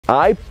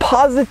I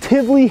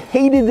positively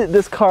hated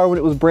this car when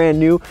it was brand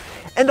new,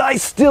 and I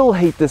still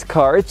hate this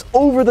car. It's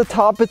over the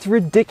top, it's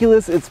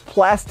ridiculous, it's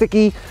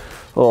plasticky.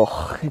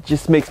 Oh, it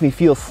just makes me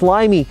feel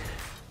slimy.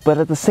 But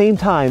at the same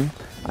time,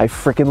 I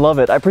freaking love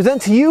it. I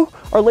present to you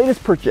our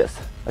latest purchase,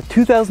 a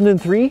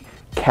 2003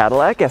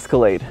 Cadillac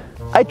Escalade.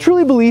 I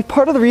truly believe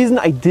part of the reason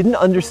I didn't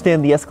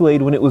understand the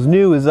Escalade when it was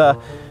new is,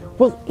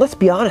 well, let's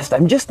be honest,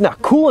 I'm just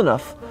not cool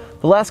enough.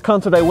 The last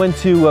concert I went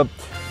to,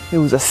 it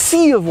was a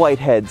sea of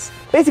whiteheads.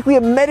 Basically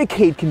a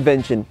Medicaid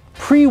convention.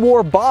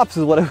 Pre-war bops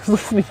is what I was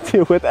listening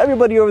to, with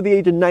everybody over the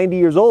age of 90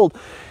 years old.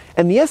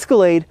 And the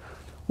Escalade,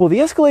 well,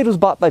 the Escalade was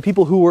bought by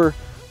people who were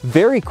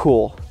very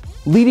cool.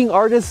 Leading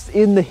artists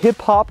in the hip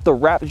hop, the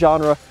rap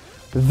genre.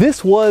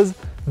 This was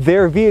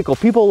their vehicle.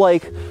 People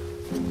like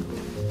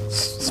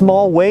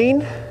Small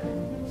Wayne?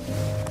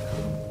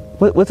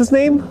 What's his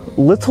name?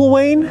 Little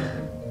Wayne?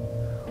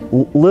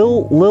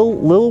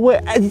 Lil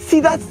Wayne? See,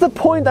 that's the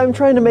point I'm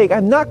trying to make.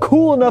 I'm not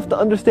cool enough to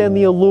understand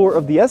the allure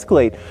of the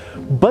Escalade.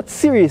 But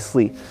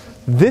seriously,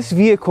 this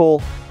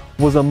vehicle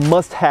was a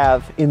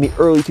must-have in the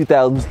early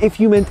 2000s if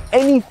you meant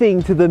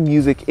anything to the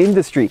music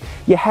industry.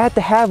 You had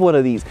to have one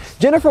of these.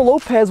 Jennifer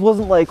Lopez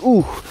wasn't like,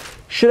 ooh,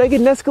 should I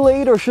get an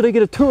Escalade or should I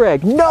get a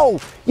Touareg? No,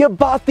 you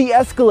bought the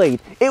Escalade.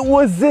 It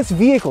was this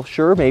vehicle.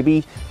 Sure,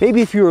 maybe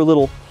if you were a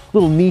little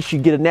niche,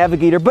 you'd get a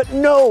Navigator, but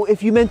no,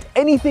 if you meant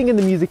anything in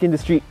the music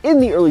industry in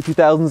the early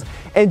 2000s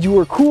and you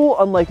were cool,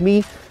 unlike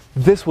me,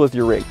 this was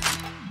your rig.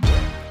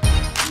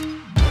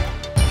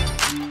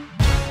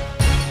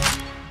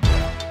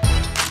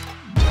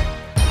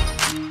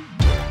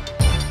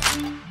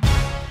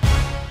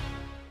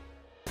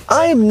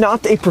 I am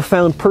not a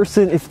profound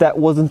person, if that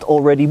wasn't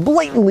already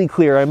blatantly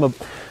clear. I'm an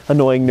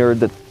annoying nerd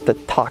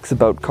that talks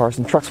about cars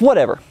and trucks,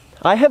 whatever.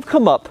 I have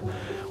come up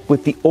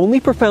with the only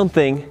profound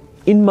thing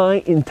in my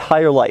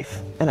entire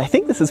life, and I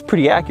think this is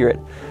pretty accurate.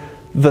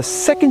 The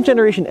second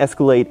generation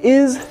Escalade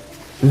is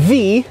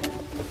the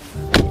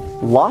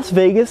Las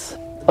Vegas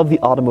of the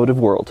automotive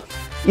world.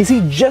 You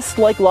see, just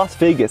like Las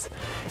Vegas,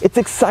 it's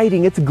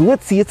exciting, it's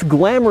glitzy, it's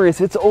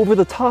glamorous, it's over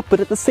the top, but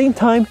at the same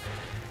time,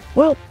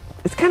 well,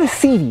 it's kind of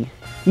seedy.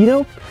 You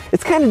know,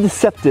 it's kind of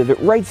deceptive. It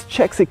writes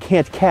checks it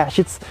can't cash.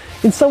 It's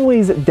in some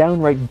ways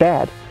downright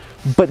bad.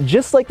 But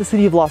just like the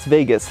city of Las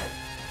Vegas,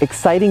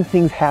 exciting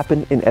things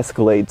happen in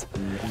Escalades.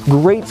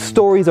 Great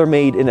stories are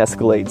made in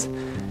Escalades.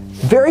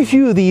 Very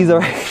few of these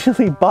are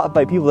actually bought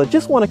by people that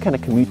just want to kind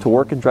of commute to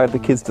work and drive the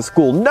kids to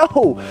school.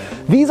 No,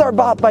 these are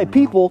bought by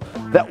people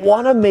that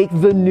want to make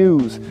the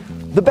news.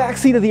 The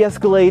backseat of the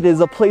Escalade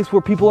is a place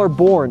where people are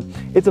born.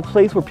 It's a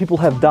place where people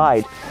have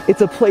died. It's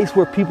a place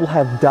where people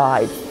have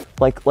died.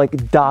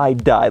 Like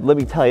died, let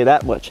me tell you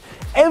that much.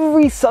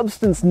 Every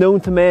substance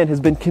known to man has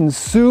been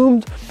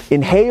consumed,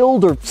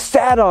 inhaled, or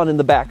sat on in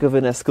the back of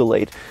an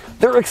Escalade.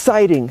 They're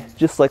exciting,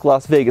 just like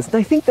Las Vegas, and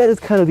I think that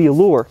is kind of the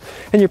allure.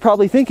 And you're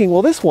probably thinking,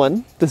 well, this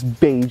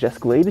beige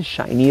Escalade is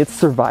shiny, it's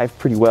survived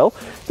pretty well.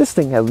 This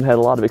thing hasn't had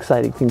a lot of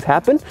exciting things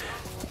happen,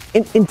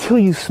 until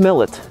you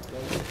smell it.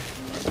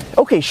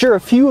 Okay, sure, a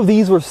few of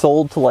these were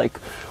sold to like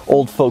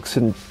old folks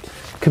in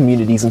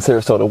communities in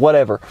Sarasota,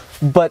 whatever,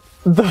 but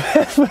the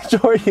vast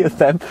majority of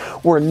them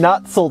were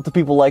not sold to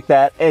people like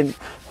that, and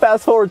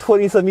fast forward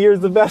 20 some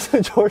years, the vast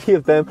majority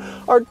of them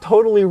are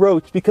totally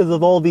roached because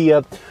of all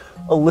the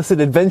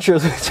illicit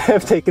adventures which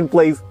have taken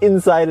place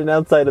inside and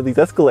outside of these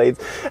Escalades.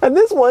 And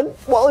this one,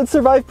 while it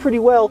survived pretty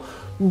well,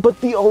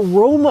 but the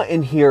aroma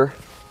in here,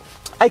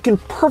 I can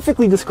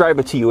perfectly describe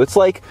it to you. It's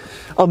like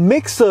a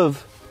mix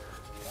of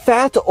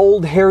fat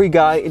old hairy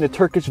guy in a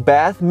Turkish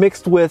bath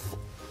mixed with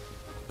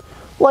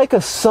like a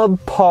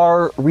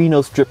subpar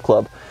Reno strip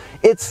club.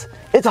 It's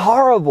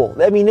horrible.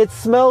 I mean, it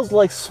smells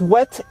like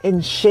sweat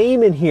and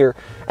shame in here.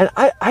 And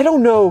I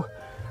don't know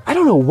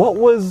what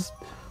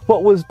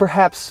was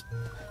perhaps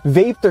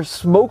vaped or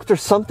smoked or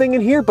something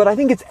in here, but I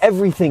think it's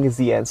everything is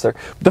the answer.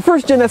 The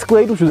first gen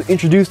Escalade, which was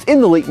introduced in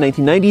the late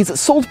 1990s,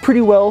 sold pretty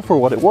well for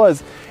what it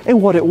was.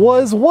 And what it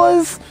was,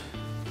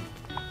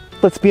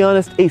 let's be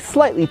honest, a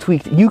slightly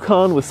tweaked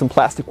Yukon with some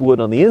plastic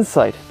wood on the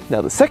inside.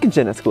 Now the second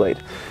gen Escalade,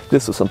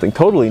 this was something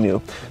totally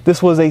new.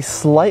 This was a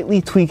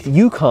slightly tweaked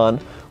Yukon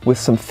with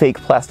some fake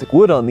plastic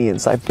wood on the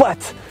inside.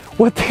 But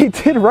what they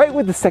did right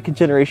with the second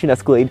generation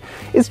Escalade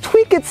is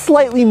tweak it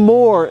slightly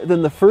more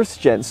than the first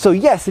gen. So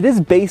yes, it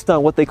is based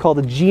on what they call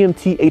the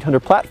GMT 800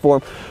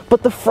 platform,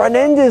 but the front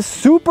end is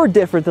super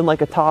different than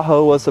like a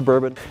Tahoe or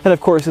Suburban. And of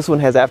course, this one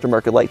has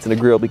aftermarket lights and a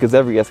grille because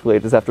every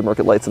Escalade has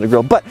aftermarket lights and a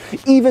grille. But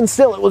even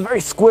still, it was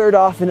very squared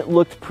off and it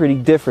looked pretty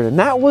different. And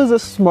that was a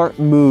smart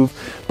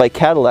move by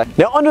Cadillac.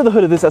 Now, under the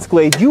hood of this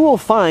Escalade, you will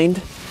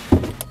find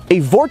a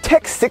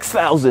Vortex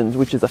 6000,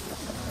 which is a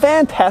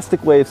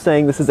fantastic way of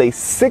saying this is a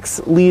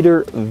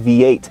 6-liter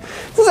V8.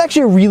 This is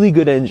actually a really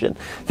good engine.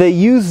 They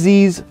use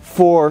these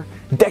for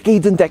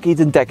decades and decades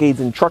and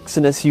decades in trucks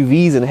and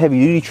SUVs and heavy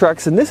duty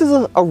trucks, and this is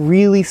a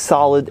really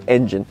solid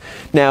engine.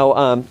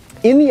 Now,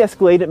 in the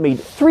Escalade, it made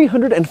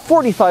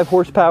 345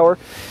 horsepower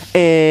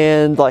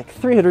and like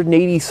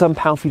 380 some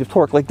pound-feet of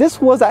torque. Like,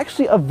 this was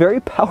actually a very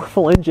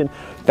powerful engine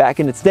back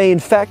in its day. In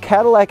fact,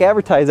 Cadillac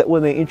advertised that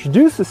when they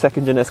introduced the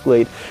second-gen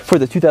Escalade for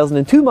the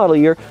 2002 model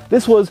year,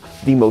 this was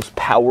the most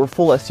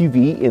powerful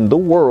SUV in the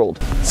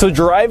world. So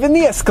driving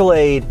the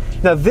Escalade.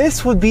 Now,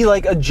 this would be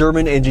like a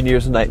German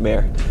engineer's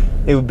nightmare.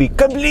 It would be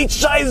complete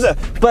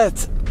Scheiße,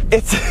 but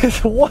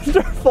it's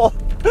wonderful.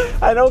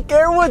 I don't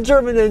care what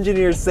German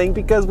engineers think,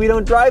 because we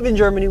don't drive in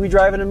Germany, we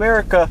drive in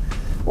America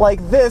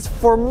like this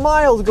for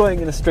miles going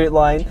in a straight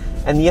line,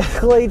 and the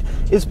Escalade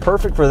is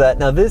perfect for that.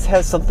 Now, this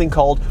has something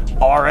called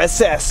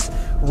RSS,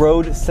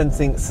 road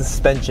sensing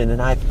suspension,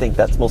 and I think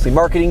that's mostly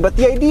marketing, but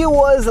the idea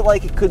was that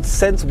like it could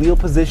sense wheel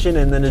position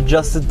and then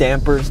adjust the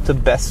dampers to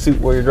best suit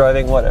where you're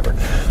driving, whatever.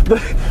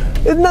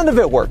 But none of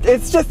it worked.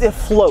 It's just, it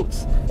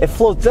floats. It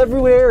floats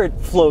everywhere. It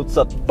floats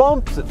up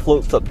bumps, it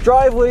floats up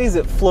driveways,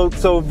 it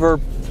floats over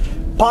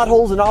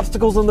potholes and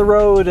obstacles on the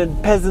road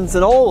and peasants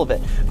and all of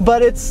it.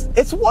 But it's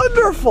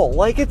wonderful.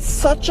 Like, it's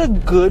such a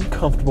good,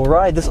 comfortable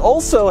ride. This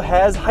also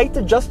has height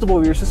adjustable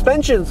rear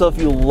suspension, so if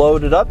you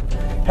load it up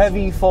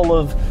heavy full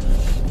of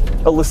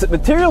illicit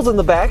materials in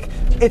the back,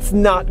 it's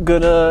not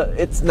gonna,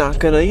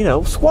 you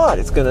know, squat.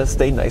 It's gonna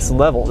stay nice and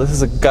level. This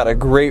has got a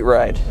great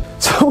ride.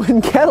 So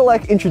when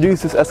Cadillac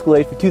introduced this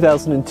Escalade for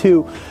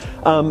 2002,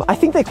 I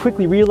think they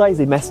quickly realized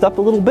they messed up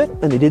a little bit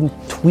and they didn't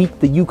tweak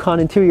the Yukon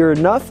interior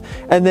enough,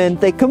 and then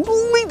they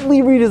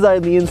completely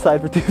redesigned the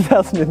inside for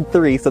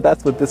 2003, so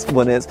that's what this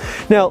one is.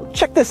 Now,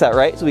 check this out,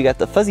 right? So we got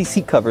the fuzzy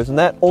seat covers, and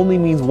that only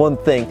means one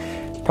thing.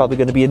 It's probably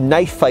going to be a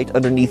knife fight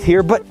underneath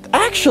here, but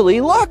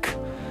actually, look!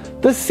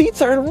 The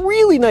seats are in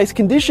really nice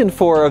condition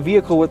for a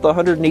vehicle with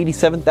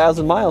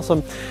 187,000 miles. So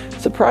I'm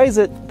surprised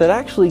that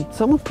actually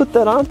someone put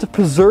that on to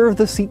preserve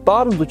the seat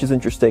bottoms, which is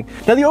interesting.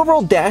 Now, the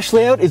overall dash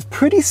layout is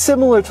pretty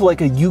similar to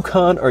like a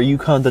Yukon or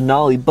Yukon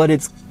Denali, but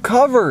it's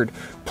covered,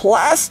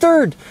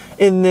 plastered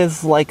in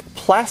this like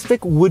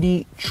plastic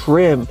woody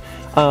trim.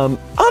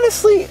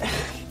 Honestly,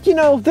 you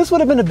know, this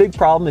would have been a big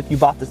problem if you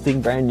bought this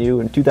thing brand new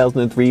in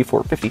 2003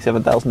 for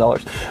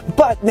 $57,000.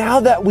 But now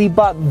that we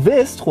bought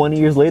this 20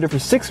 years later for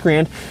 $6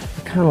 grand,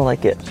 I kind of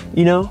like it.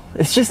 You know,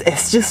 it's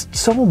just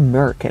so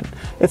American.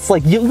 It's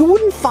like you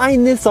wouldn't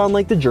find this on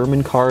like the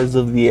German cars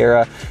of the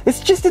era.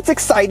 It's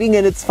exciting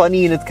and it's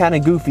funny and it's kind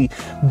of goofy,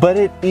 but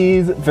it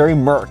is very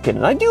American,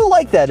 and I do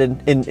like that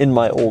in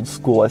my old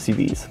school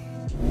SUVs.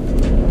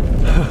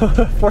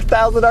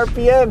 4,000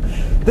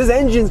 RPM. This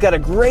engine's got a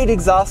great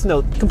exhaust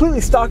note,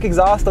 completely stock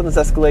exhaust on this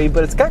Escalade,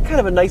 but it's got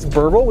kind of a nice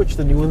burble, which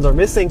the new ones are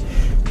missing,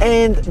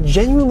 and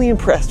genuinely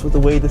impressed with the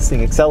way this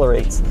thing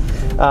accelerates.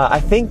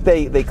 I think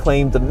they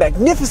claimed the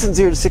magnificent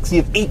 0 to 60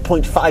 of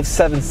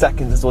 8.57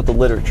 seconds is what the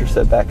literature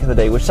said back in the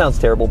day, which sounds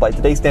terrible by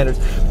today's standards,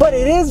 but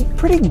it is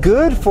pretty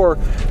good for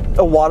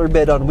a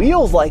waterbed on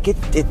wheels. Like,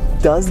 it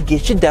does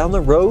get you down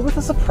the road with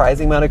a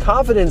surprising amount of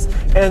confidence,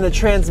 and the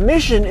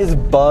transmission is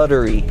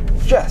buttery,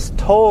 just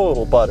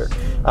total butter.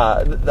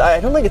 I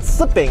don't think it's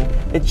slipping,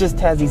 it just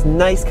has these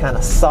nice kind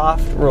of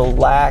soft,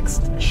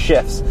 relaxed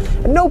shifts.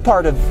 And no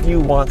part of you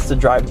wants to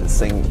drive this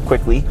thing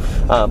quickly,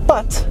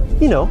 but,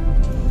 you know,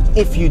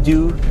 if you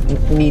do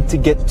need to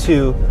get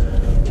to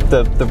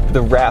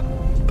the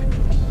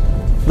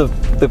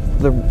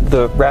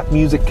rap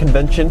music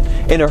convention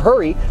in a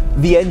hurry,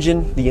 the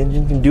engine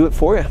can do it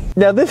for you.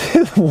 Now, this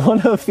is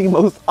one of the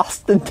most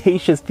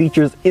ostentatious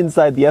features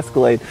inside the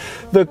Escalade,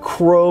 the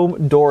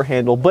chrome door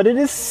handle, but it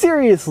is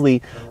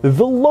seriously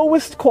the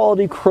lowest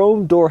quality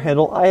chrome door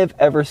handle I have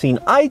ever seen.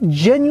 I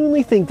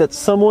genuinely think that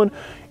someone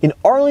in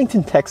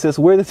Arlington, Texas,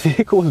 where this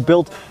vehicle was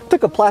built,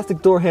 took a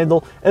plastic door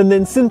handle and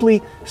then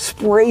simply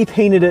spray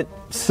painted it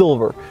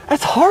silver.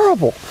 That's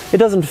horrible. It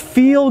doesn't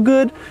feel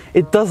good,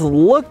 it doesn't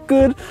look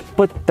good,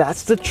 but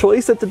that's the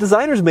choice that the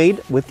designers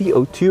made with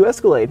the '02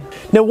 Escalade.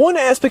 Now, one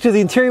aspect of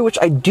the interior which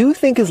I do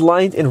think is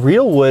lined in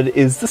real wood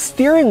is the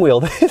steering wheel.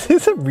 This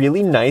is a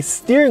really nice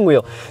steering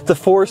wheel. It's a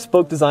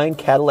 4-spoke design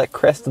Cadillac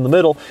crest in the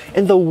middle,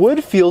 and the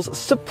wood feels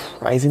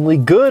surprisingly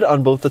good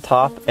on both the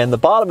top and the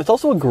bottom. It's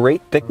also a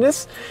great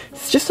thickness.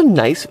 It's just a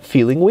nice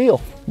feeling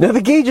wheel. Now,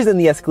 the gauges in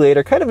the Escalade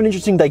are kind of an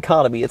interesting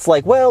dichotomy. It's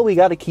like, well, we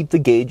got to keep the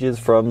gauges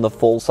from the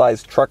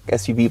full-size truck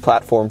SUV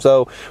platform,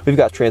 so we've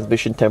got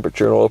transmission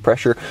temperature and oil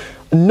pressure,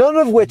 none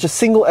of which a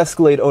single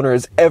Escalade owner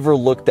has ever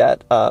looked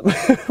at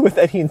with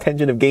any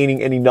intention of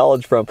gaining any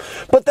knowledge from.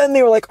 But then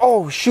they were like,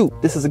 oh shoot,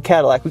 this is a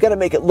Cadillac, we got to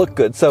make it look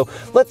good, so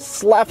let's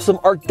slap some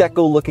Art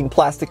Deco looking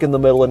plastic in the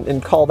middle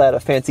and call that a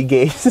fancy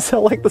gauge.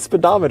 So like the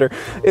speedometer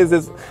is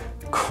this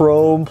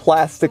chrome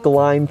plastic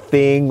line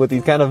thing with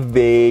these kind of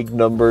vague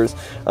numbers,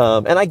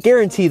 and I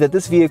guarantee that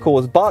this vehicle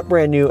was bought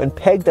brand new and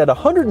pegged at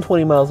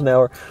 120 miles an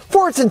hour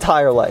for its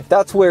entire life.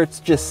 That's where it's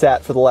just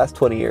sat for the last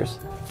 20 years.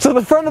 So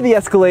the front of the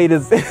Escalade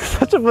is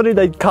such a funny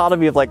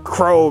dichotomy of like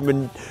chrome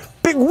and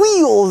big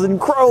wheels and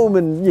chrome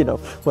and, you know,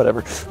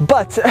 whatever.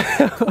 But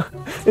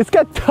it's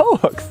got tow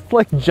hooks,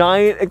 like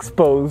giant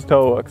exposed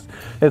tow hooks.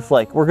 It's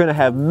like we're gonna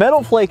have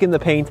metal flake in the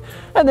paint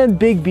and then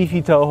big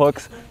beefy tow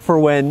hooks for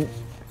when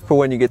for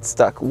when you get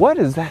stuck. What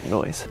is that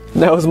noise?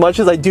 Now, as much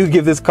as I do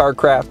give this car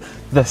crap,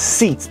 the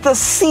seats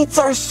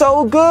are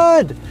so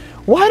good.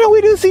 Why don't we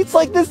do seats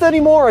like this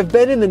anymore? I've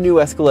been in the new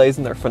Escalades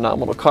and they're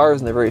phenomenal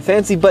cars and they're very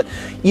fancy, but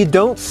you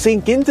don't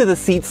sink into the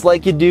seats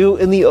like you do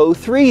in the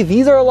 03.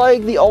 These are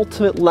like the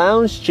ultimate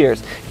lounge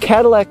chairs.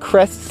 Cadillac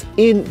crests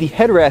in the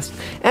headrest,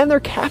 and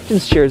they're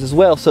captain's chairs as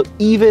well. So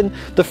even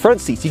the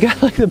front seats, you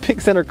got like the big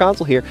center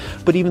console here,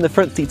 but even the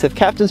front seats have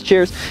captain's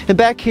chairs. And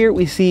back here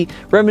we see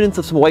remnants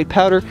of some white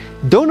powder.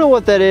 Don't know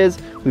what that is.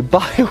 We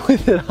buy it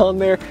with it on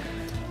there,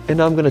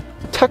 and I'm gonna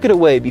tuck it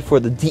away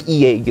before the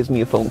DEA gives me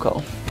a phone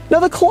call. Now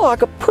the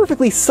clock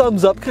perfectly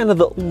sums up kind of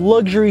the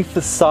luxury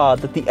facade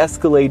that the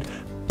Escalade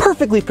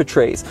perfectly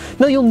portrays.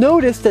 Now you'll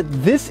notice that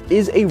this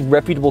is a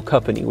reputable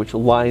company which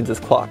aligns this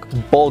clock,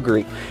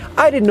 Bulgari.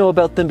 I didn't know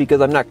about them because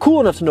I'm not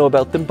cool enough to know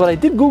about them, but I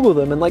did Google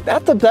them, and like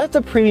that's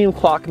a premium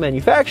clock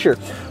manufacturer.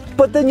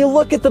 But then you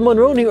look at the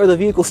Monroney or the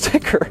vehicle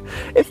sticker,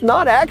 it's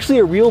not actually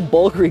a real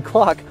Bulgari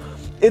clock.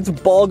 It's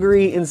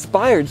Bulgari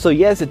inspired. So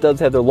yes, it does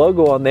have their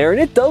logo on there,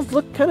 and it does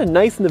look kind of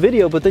nice in the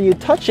video, but then you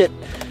touch it,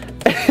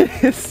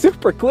 it's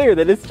super clear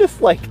that it's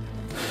just like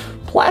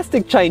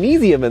plastic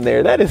Chinesium in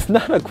there. That is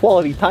not a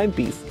quality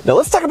timepiece. Now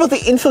let's talk about the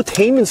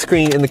infotainment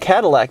screen in the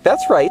Cadillac.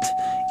 That's right,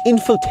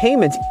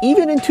 infotainment.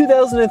 Even in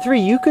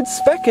 2003, you could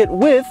spec it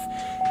with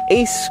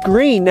a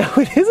screen. Now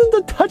it isn't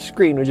a touch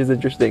screen, which is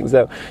interesting,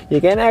 so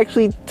you can't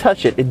actually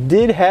touch it. It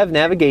did have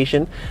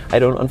navigation. I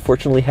don't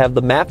unfortunately have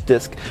the map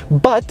disc,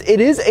 but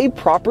it is a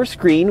proper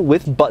screen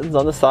with buttons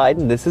on the side,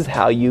 and this is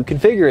how you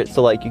configure it.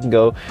 So like you can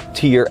go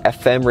to your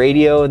FM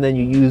radio and then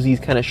you use these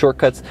kind of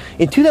shortcuts.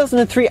 In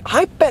 2003,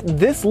 I bet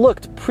this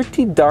looked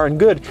pretty darn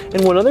good.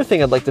 And one other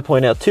thing I'd like to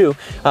point out too,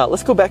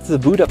 let's go back to the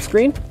boot up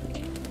screen.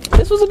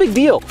 This was a big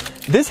deal.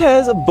 This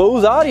has a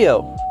Bose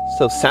audio.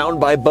 So sound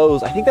by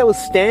Bose. I think that was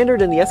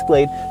standard in the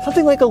Escalade,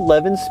 something like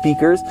 11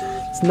 speakers.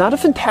 It's not a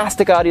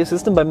fantastic audio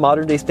system by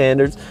modern day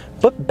standards,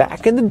 but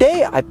back in the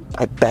day, I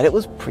bet it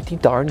was pretty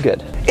darn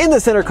good. In the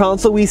center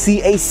console, we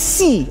see a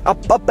C.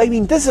 I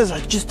mean, this is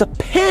just a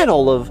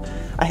panel of,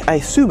 I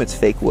assume it's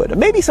fake wood.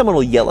 Maybe someone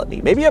will yell at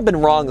me. Maybe I've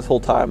been wrong this whole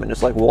time and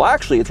it's like, well,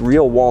 actually it's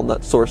real walnut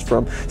sourced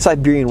from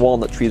Siberian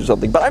walnut trees or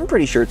something, but I'm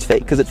pretty sure it's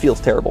fake because it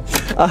feels terrible.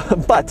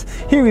 But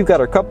here we've got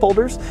our cup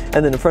holders,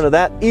 and then in front of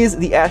that is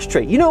the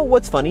ashtray. You know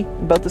what's funny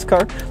about this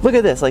car? Look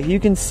at this, like you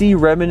can see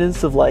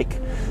remnants of like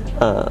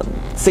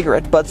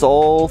cigarette butts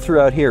all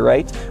throughout here,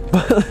 right?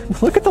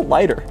 But look at the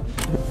lighter.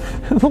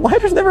 The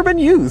lighter's never been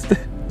used.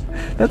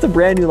 That's a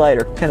brand new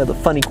lighter, kind of the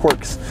funny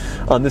quirks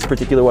on this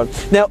particular one.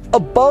 Now,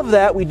 above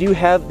that, we do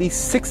have the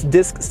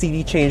 6-disc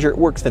CD changer. It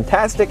works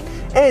fantastic,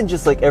 and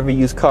just like every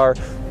used car,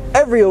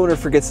 every owner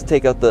forgets to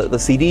take out the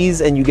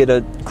CDs, and you get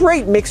a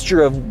great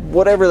mixture of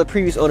whatever the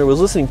previous owner was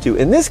listening to.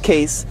 In this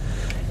case,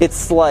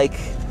 it's like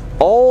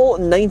all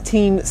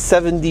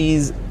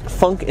 1970s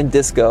funk and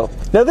disco.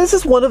 Now this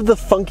is one of the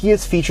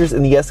funkiest features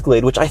in the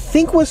Escalade, which I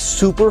think was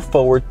super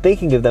forward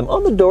thinking of them.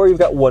 On the door you've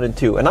got 1 and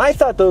 2, and I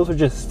thought those were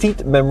just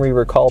seat memory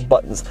recall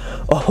buttons.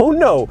 Oh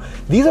no,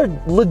 these are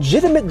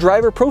legitimate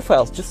driver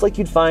profiles, just like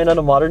you'd find on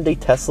a modern day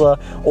Tesla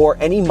or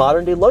any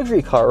modern day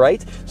luxury car,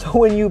 right? So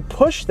when you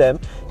push them,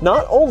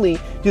 not only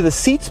do the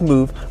seats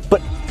move,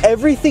 but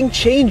everything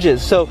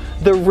changes. So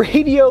the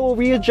radio will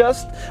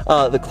readjust,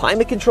 the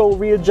climate control will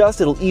readjust,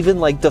 it'll even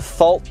like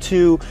default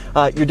to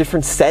your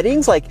different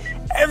settings. Like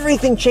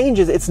everything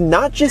changes. It's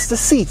not just the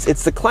seats,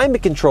 it's the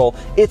climate control,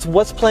 it's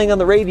what's playing on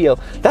the radio.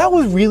 That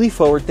was really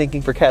forward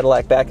thinking for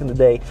Cadillac back in the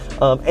day,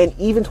 and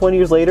even 20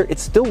 years later it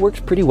still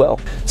works pretty well.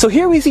 So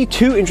here we see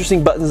 2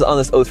 interesting buttons on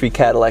this 03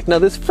 Cadillac. Now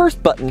this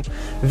first button,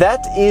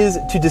 that is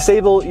to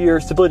disable your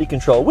stability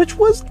control, which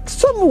was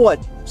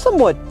somewhat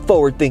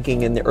forward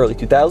thinking in the early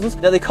 2000s.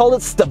 Now they called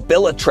it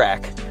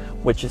Stabilitrack,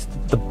 which is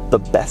the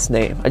best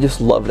name. I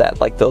just love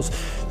that. Like those,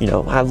 you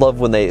know, I love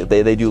when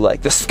they do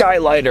like the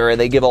Skylighter and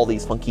they give all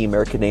these funky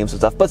American names and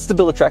stuff, but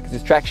Stabilitrack is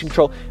just traction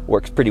control,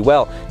 works pretty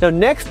well. Now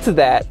next to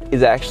that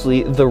is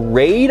actually the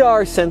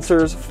radar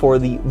sensors for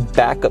the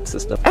backup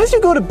system. As you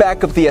go to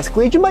back up the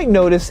Escalade, you might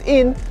notice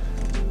in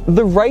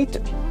the right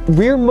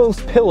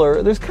rearmost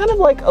pillar, there's kind of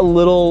like a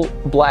little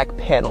black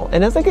panel.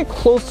 And as I get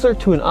closer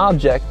to an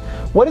object,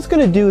 what it's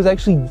going to do is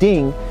actually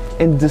ding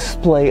and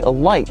display a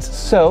light.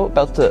 So,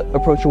 about to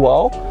approach a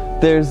wall,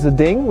 there's the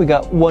ding, we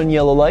got 1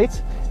 yellow light,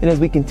 and as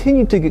we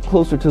continue to get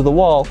closer to the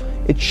wall,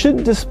 it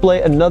should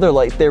display another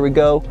light. There we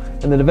go.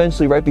 And then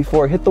eventually, right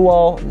before I hit the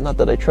wall, not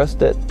that I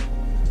trust it,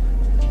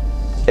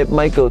 it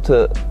might go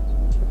to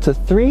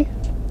 3,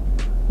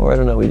 or I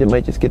don't know, we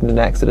might just get in an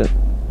accident.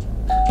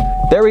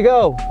 There we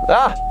go.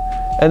 Ah!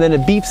 And then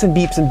it beeps and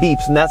beeps and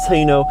beeps, and that's how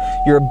you know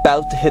you're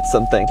about to hit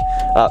something.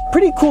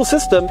 Pretty cool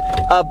system,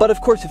 but of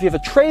course if you have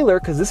a trailer,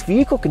 because this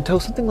vehicle can tow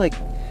something like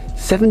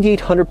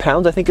 7,800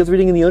 pounds, I think is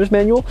reading in the owner's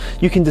manual.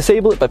 You can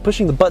disable it by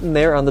pushing the button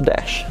there on the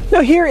dash.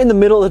 Now here in the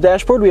middle of the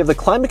dashboard, we have the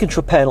climate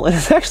control panel, and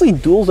it's actually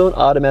dual zone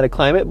automatic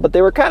climate, but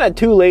they were kind of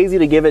too lazy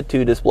to give it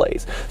two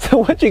displays. So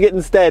what you get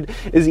instead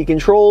is the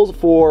controls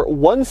for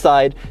one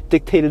side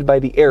dictated by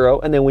the arrow,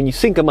 and then when you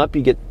sync them up,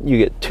 you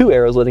get two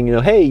arrows letting you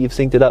know, hey, you've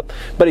synced it up.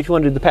 But if you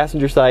want to do the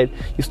passenger side,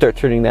 you start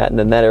turning that, and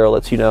then that arrow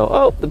lets you know,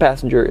 oh, the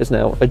passenger is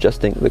now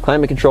adjusting the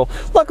climate control.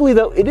 Luckily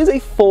though, it is a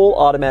full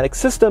automatic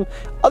system.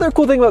 Other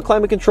cool thing about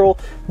climate control,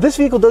 this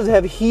vehicle does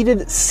have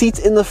heated seats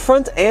in the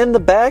front and the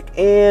back,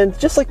 and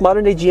just like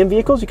modern day GM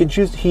vehicles, you can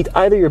choose to heat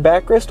either your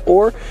backrest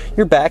or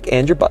your back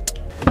and your butt.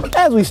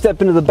 As we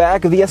step into the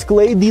back of the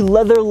Escalade, the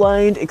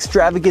leather-lined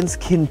extravagance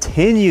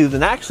continues,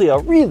 and actually a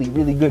really,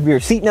 really good rear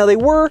seat. Now they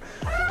were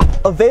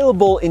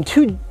available in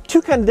two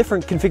kind of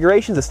different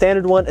configurations, a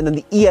standard one and then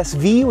the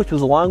ESV, which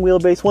was a long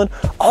wheelbase one.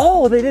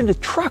 Oh, they did a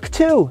truck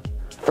too.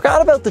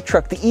 Forgot about the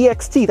truck, the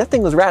EXT. That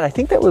thing was rad. I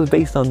think that was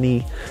based on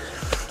the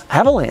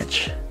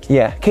Avalanche.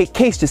 Yeah,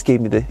 Case just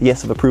gave me the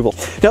yes of approval.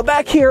 Now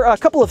back here, a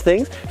couple of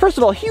things. First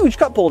of all, huge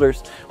cup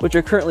holders, which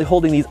are currently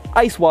holding these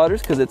ice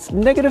waters because it's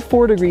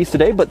 -4 degrees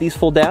today, but these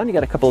fold down. You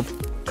got a couple of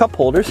cup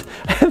holders.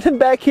 And then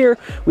back here,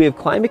 we have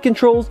climate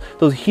controls,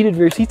 those heated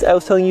rear seats I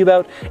was telling you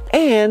about,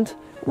 and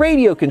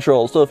radio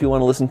controls. So if you want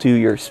to listen to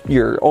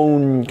your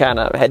own kind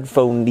of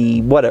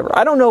headphone-y whatever.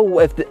 I don't know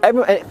if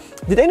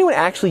did anyone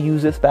actually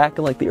use this back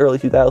in like the early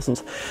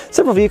 2000s?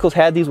 Several vehicles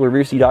had these where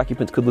rear seat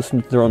occupants could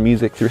listen to their own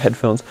music through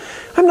headphones.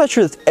 I'm not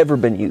sure that's ever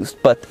been used,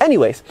 but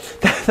anyways,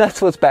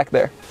 that's what's back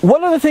there.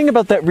 One other thing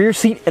about that rear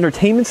seat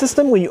entertainment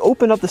system, when you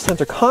open up the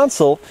center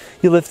console,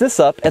 you lift this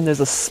up and there's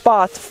a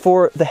spot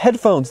for the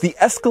headphones, the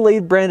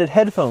Escalade branded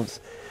headphones.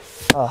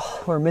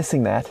 Oh, we're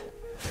missing that.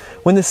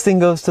 When this thing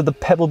goes to the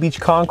Pebble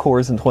Beach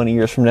Concours in 20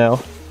 years from now,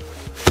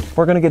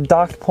 we're gonna get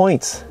docked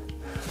points.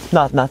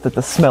 Not that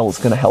the smell is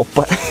gonna help,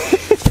 but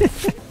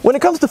when it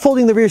comes to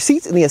folding the rear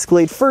seats in the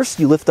Escalade, first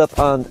you lift up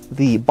on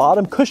the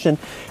bottom cushion,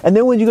 and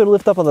then when you go to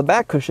lift up on the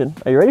back cushion,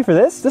 are you ready for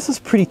this? This is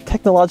pretty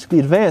technologically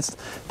advanced.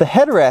 The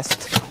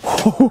headrest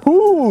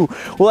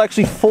will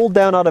actually fold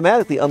down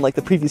automatically, unlike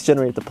the previous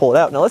generator to pull it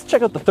out. Now let's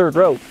check out the third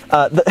row.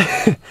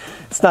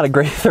 It's not a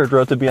great third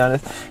row, to be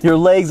honest. Your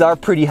legs are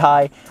pretty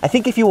high. I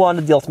think if you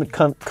wanted the ultimate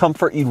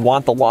comfort, you'd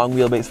want the long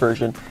wheelbase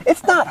version.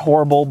 It's not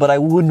horrible, but I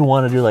wouldn't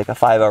want to do like a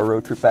 5-hour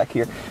road trip back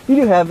here. You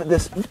do have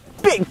this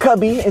big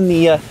cubby in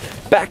the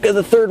back of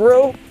the third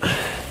row,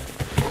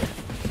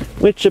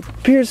 which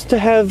appears to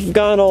have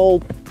gone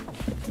all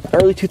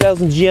early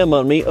 2000s GM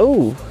on me.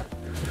 Oh,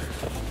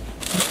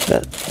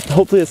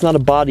 hopefully it's not a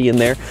body in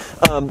there.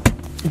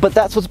 But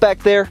that's what's back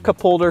there.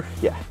 Cup holder,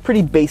 yeah,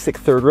 pretty basic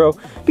third row.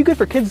 Be good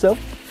for kids though.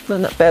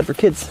 Not bad for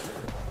kids.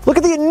 Look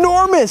at the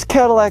enormous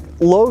Cadillac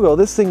logo.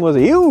 This thing was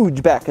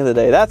huge back in the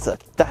day. That's a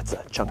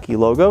chunky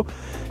logo.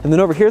 And then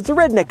over here is the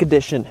Redneck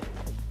Edition.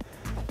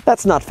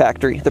 That's not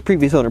factory. The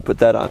previous owner put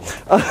that on.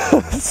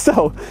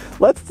 So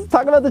let's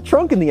talk about the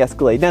trunk in the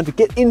Escalade. Now to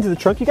get into the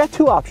trunk, you got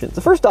two options.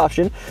 The first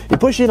option, you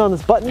push in on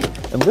this button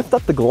and lift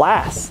up the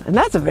glass. And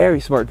that's a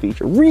very smart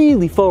feature.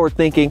 Really forward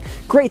thinking.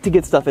 Great to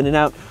get stuff in and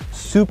out.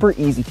 Super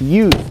easy to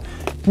use.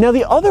 Now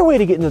the other way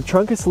to get into the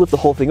trunk is to lift the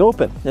whole thing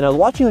open. And I was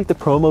watching like the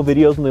promo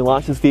videos when they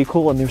launched this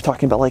vehicle, and they were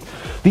talking about like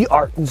the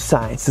art and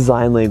science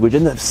design language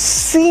and the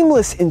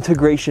seamless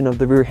integration of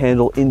the rear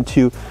handle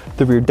into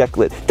the rear deck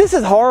lid. This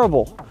is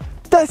horrible.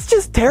 That's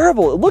just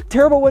terrible. It looked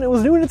terrible when it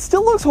was new, and it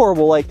still looks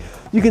horrible. Like,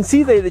 you can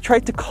see they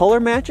tried to color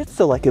match it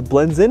so like it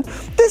blends in.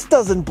 This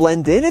doesn't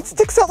blend in. It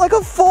sticks out like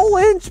a full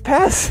inch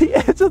past the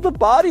edge of the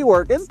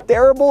bodywork. It's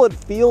terrible. It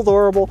feels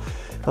horrible.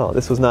 Oh,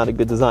 this was not a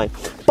good design.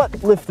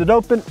 But lift it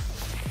open,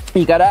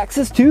 you got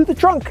access to the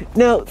trunk.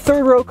 Now,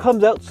 third row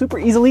comes out super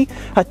easily.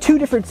 Two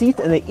different seats,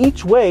 and they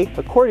each weigh,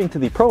 according to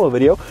the promo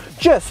video,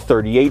 just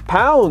 38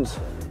 pounds.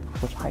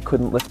 Which I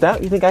couldn't lift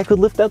out. You think I could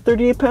lift out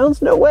 38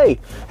 pounds? No way.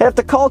 I'd have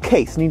to call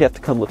Case and he'd have to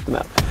come lift them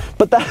out.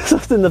 But that's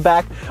what's in the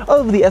back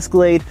of the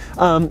Escalade.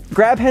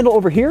 Grab handle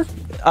over here,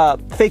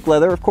 fake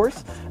leather, of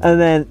course,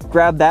 and then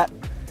grab that,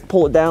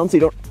 pull it down so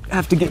you don't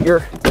have to get your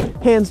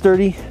hands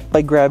dirty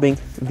by grabbing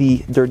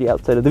the dirty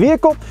outside of the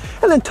vehicle.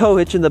 And then tow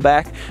hitch in the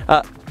back.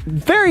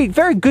 Very,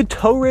 very good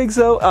tow rigs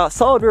though.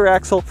 Solid rear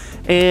axle,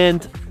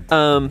 and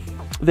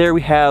there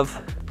we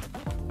have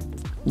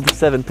the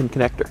 7-pin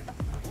connector.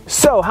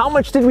 So how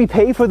much did we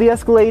pay for the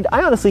Escalade?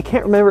 I honestly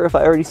can't remember if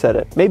I already said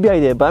it. Maybe I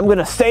did, but I'm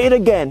gonna say it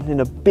again in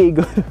a big,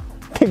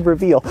 big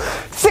reveal.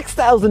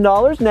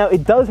 $6,000. Now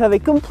it does have a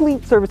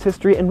complete service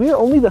history, and we are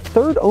only the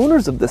third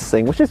owners of this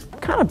thing, which is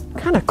kind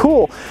of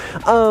cool.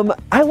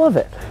 I love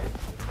it.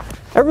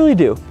 I really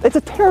do. It's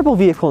a terrible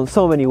vehicle in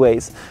so many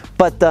ways,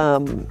 but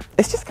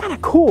it's just kind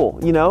of cool,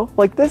 you know?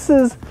 Like this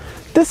is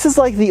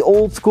like the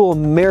old school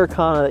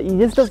Americana.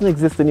 This doesn't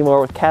exist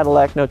anymore with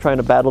Cadillac now trying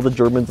to battle the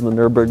Germans in the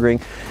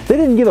Nürburgring. They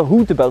didn't give a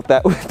hoot about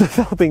that with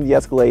developing the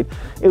Escalade.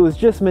 It was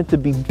just meant to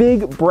be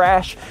big,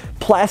 brash,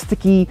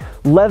 plasticky,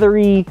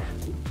 leathery,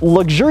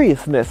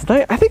 luxuriousness.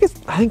 And I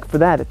think for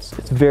that it's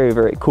very,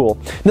 very cool.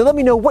 Now let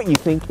me know what you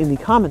think in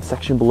the comments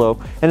section below.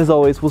 And as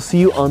always, we'll see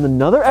you on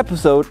another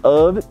episode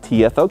of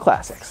TFL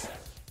Classics.